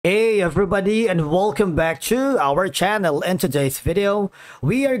Hey everybody, and welcome back to our channel. In today's video,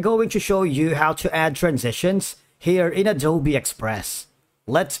 we are going to show you how to add transitions here in Adobe Express.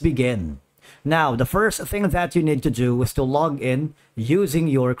 Let's begin. Now, the first thing that you need to do is to log in using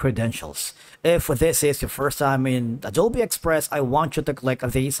your credentials. If this is your first time in Adobe Express, I want you to click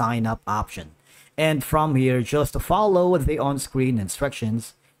the sign up option. And from here, just follow the on-screen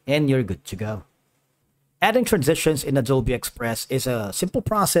instructions and you're good to go. Adding transitions in Adobe Express is a simple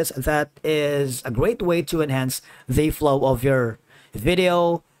process that is a great way to enhance the flow of your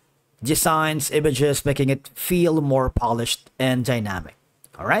video, designs, images, making it feel more polished and dynamic.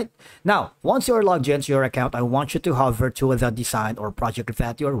 All right. Now, once you're logged into your account, I want you to hover to the design or project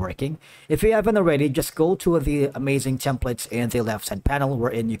that you're working. If you haven't already, just go to the amazing templates in the left side panel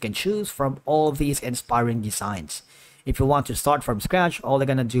wherein you can choose from all these inspiring designs. If you want to start from scratch, all you're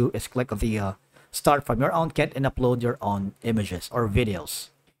going to do is click the start from your own kit and upload your own images or videos.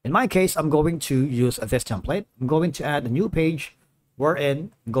 In my case, I'm going to use this template. I'm going to add a new page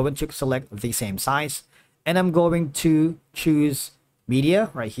wherein I'm going to select the same size and I'm going to choose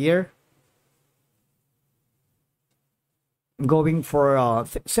media right here. I'm going for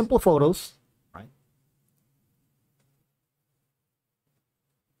simple photos, right?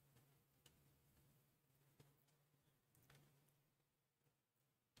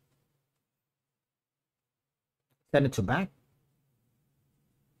 Send it to back.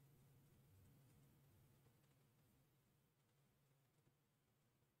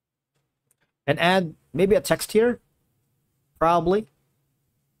 And add maybe a text here, probably.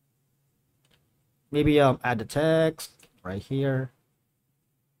 Maybe add the text right here.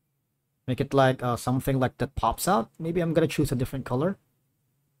 Make it like something like that pops out. Maybe I'm gonna choose a different color.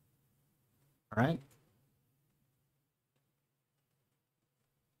 All right.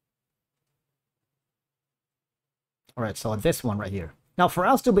 All right, so this one right here. Now, for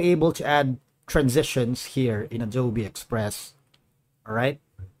us to be able to add transitions here in Adobe Express, all right,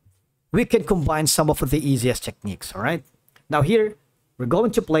 we can combine some of the easiest techniques, all right? Now here, we're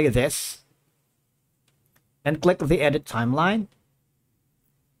going to play this and click the edit timeline.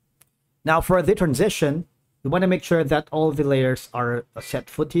 Now for the transition, we want to make sure that all the layers are set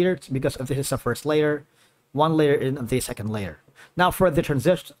foot here because this is the first layer, one layer in the second layer. Now for the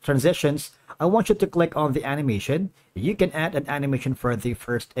transitions, I want you to click on the animation. You can add an animation for the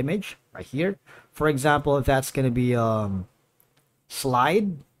first image right here. For example, that's going to be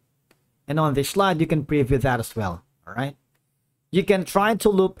slide. And on the slide, you can preview that as well. All right. You can try to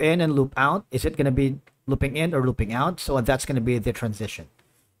loop in and loop out. Is it going to be looping in or looping out? So that's going to be the transition.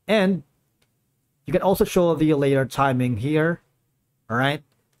 And you can also show the layer timing here. All right.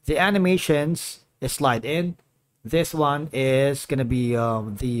 The animations is slide in. This one is going to be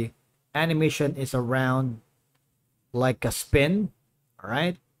the animation is around like a spin. All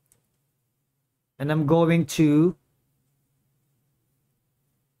right. And I'm going to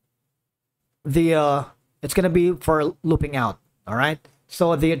it's going to be for looping out. All right.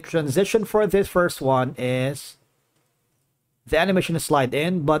 So the transition for this first one is the animation is slide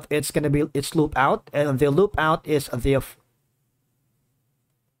in, but it's going to be loop out, and the loop out is the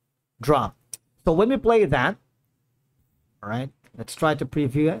drop. So when we play that, all right, let's try to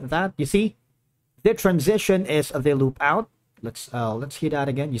preview that. You see the transition is the loop out. Let's see that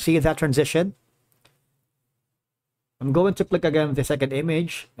again. You see that transition? I'm going to click again the second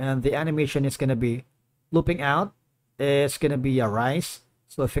image, and the animation is going to be looping out. It's going to be a rise.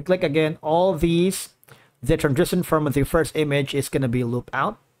 So if you click again, all these, the transition from the first image is going to be loop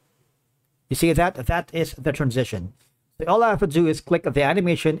out. You see that? That is the transition. So all I have to do is click the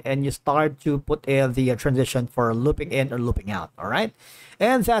animation and you start to put in the transition for looping in or looping out. All right.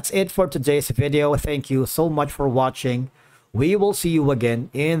 And that's it for today's video. Thank you so much for watching. We will see you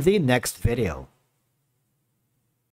again in the next video.